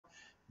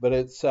but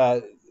it's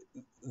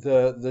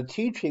the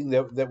teaching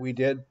that we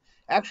did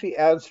actually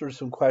answered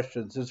some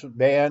questions. This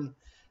man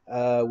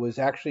was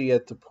actually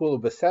at the pool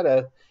of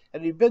Bethesda,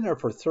 and he'd been there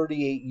for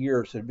 38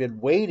 years. Had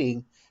been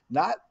waiting,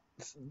 not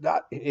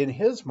not in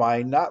his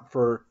mind, not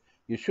for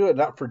Yeshua,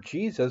 not for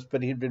Jesus,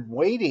 but he'd been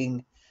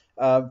waiting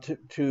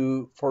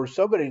for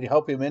somebody to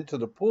help him into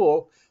the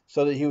pool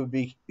so that he would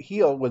be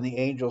healed when the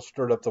angel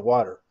stirred up the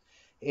water.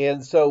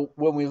 And so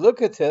when we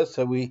look at this,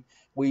 and we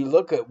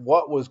look at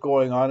what was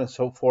going on and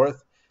so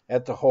forth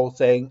at the whole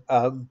thing,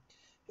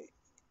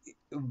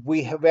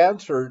 we have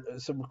answered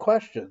some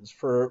questions.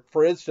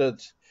 For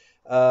instance,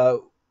 uh,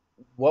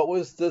 what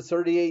was the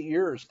 38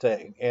 years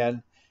thing,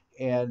 and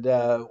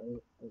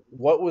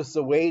what was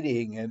the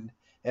waiting,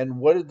 and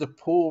what did the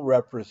pool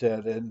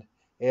represent,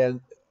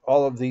 and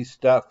all of these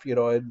stuff,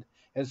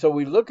 and so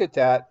we look at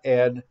that,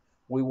 and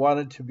we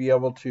wanted to be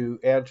able to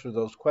answer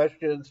those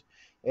questions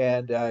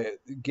and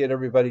get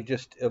everybody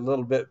just a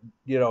little bit,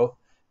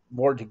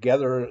 more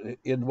together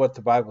in what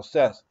the Bible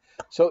says.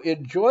 So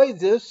enjoy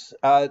this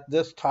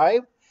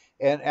time,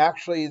 and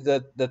actually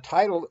the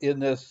title in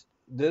this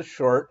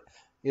short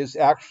is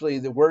actually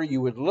where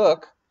you would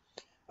look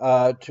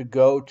to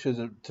go to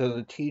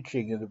the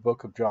teaching in the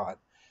book of John.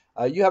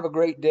 You have a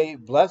great day.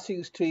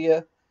 Blessings to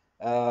you.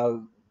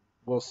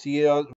 We'll see you